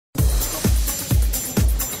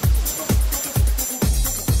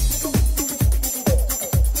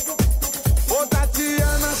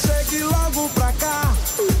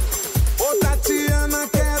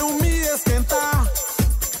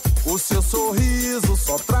sorriso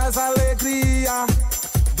só traz alegria.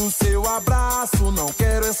 Do seu abraço não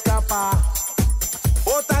quero escapar.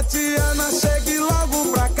 Ô Tatiana, chegue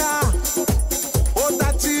logo pra cá. Ô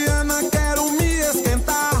Tatiana, quero me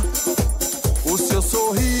esquentar. O seu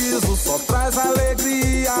sorriso só traz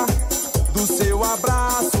alegria. Do seu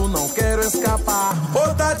abraço não quero escapar.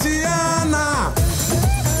 Ô Tatiana!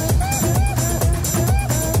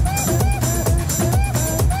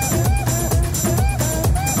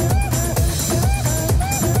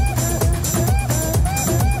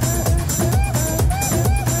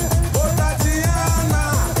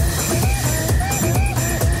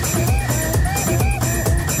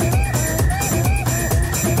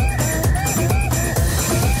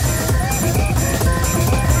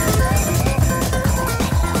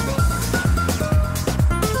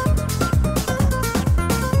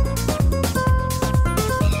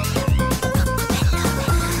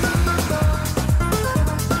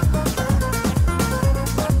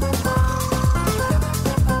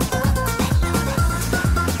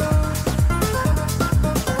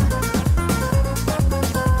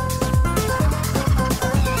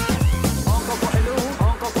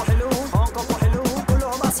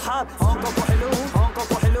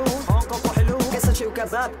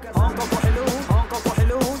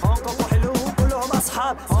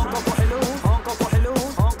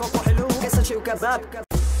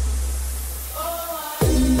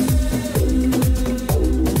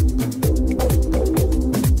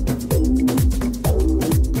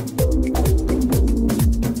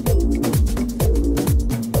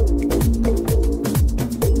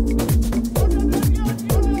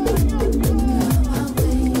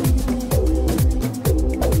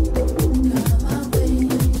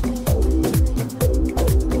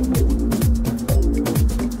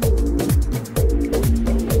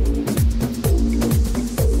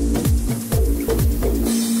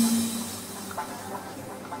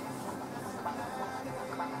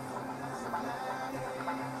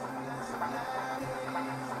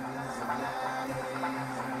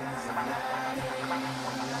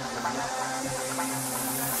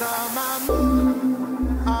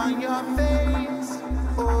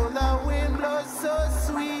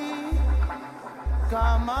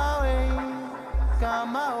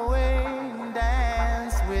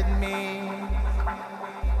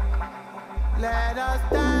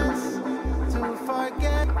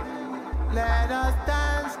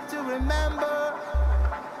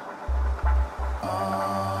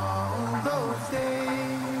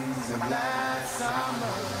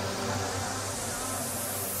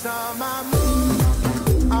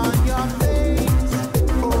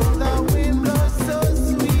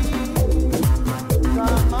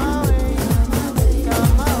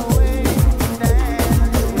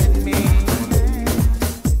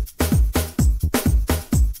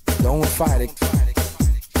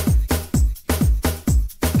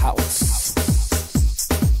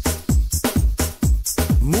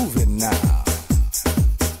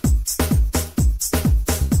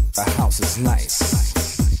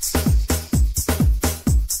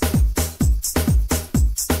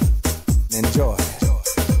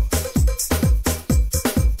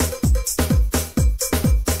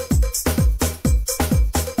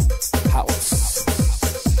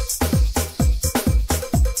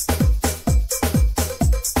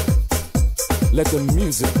 Let the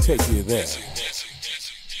music take you there.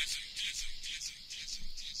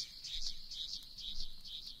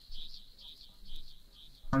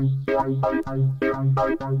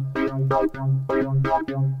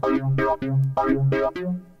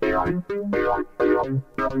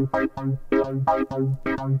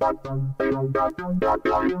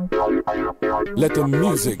 Let the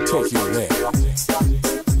music take you there.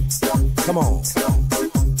 Come on.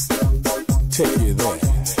 Take you there.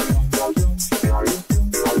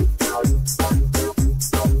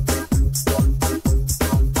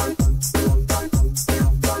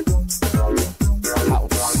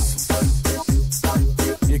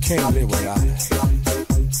 Can't live without it.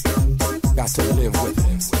 Got to live with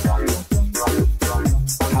it.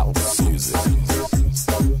 House music.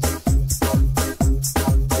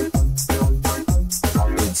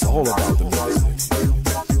 It's all about the music.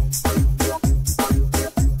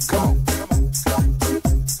 Come on.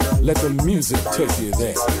 Let the music take you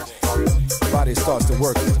there. Body starts to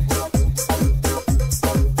work.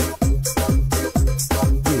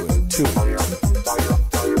 Do it too.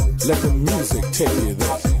 Let the music take you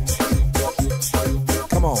there.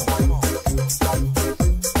 Come on.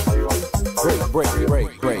 Break, break,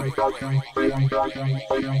 break, break.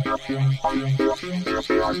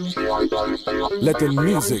 Let the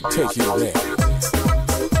music take you there.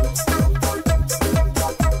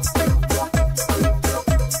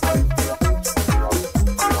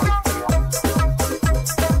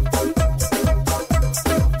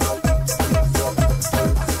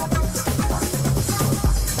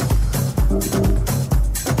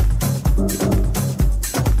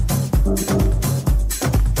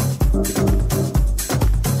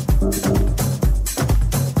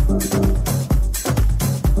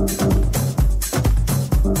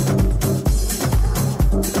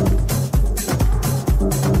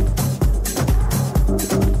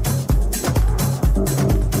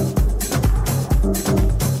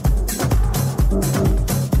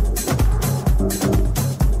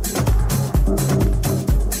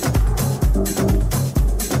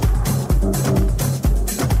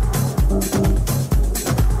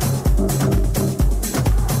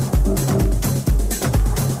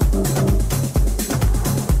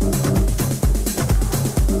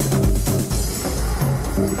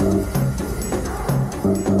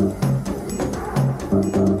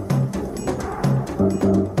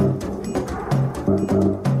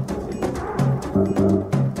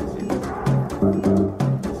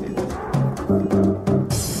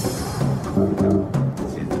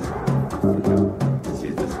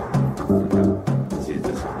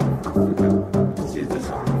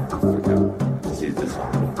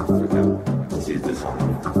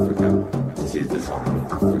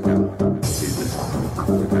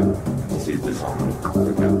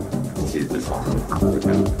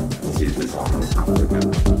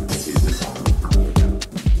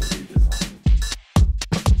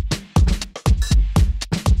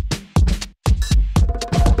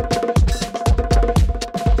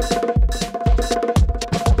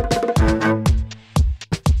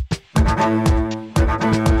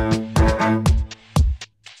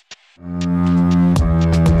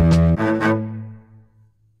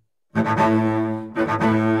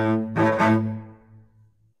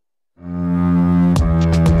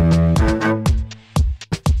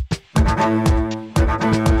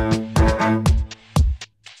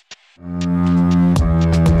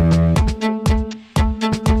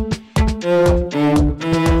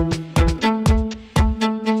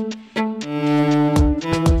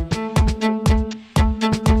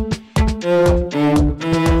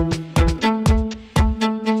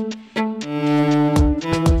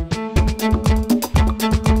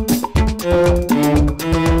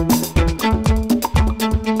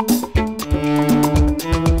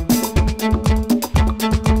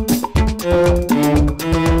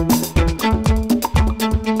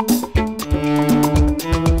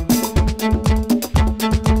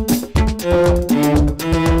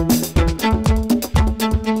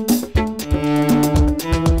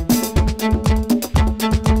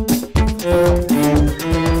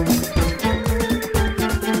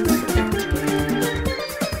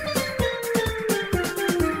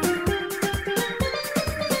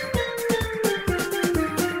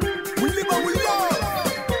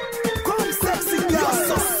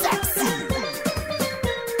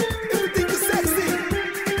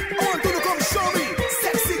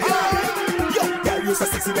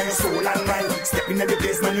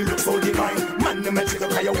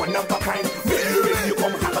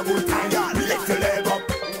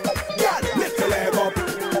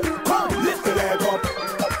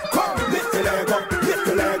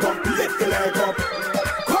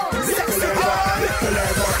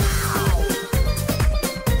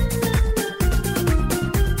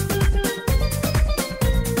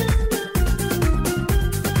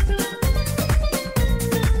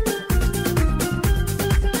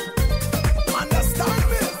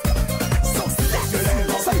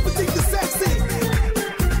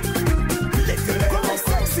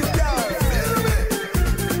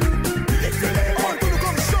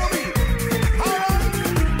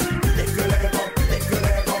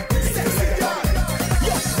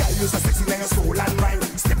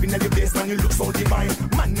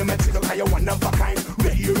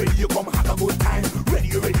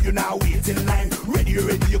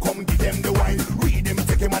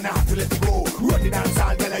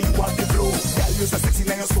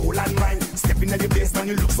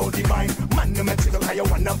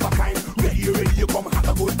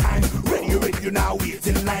 Ready, you now wait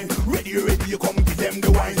in line. Ready, you come give them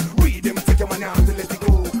the wine.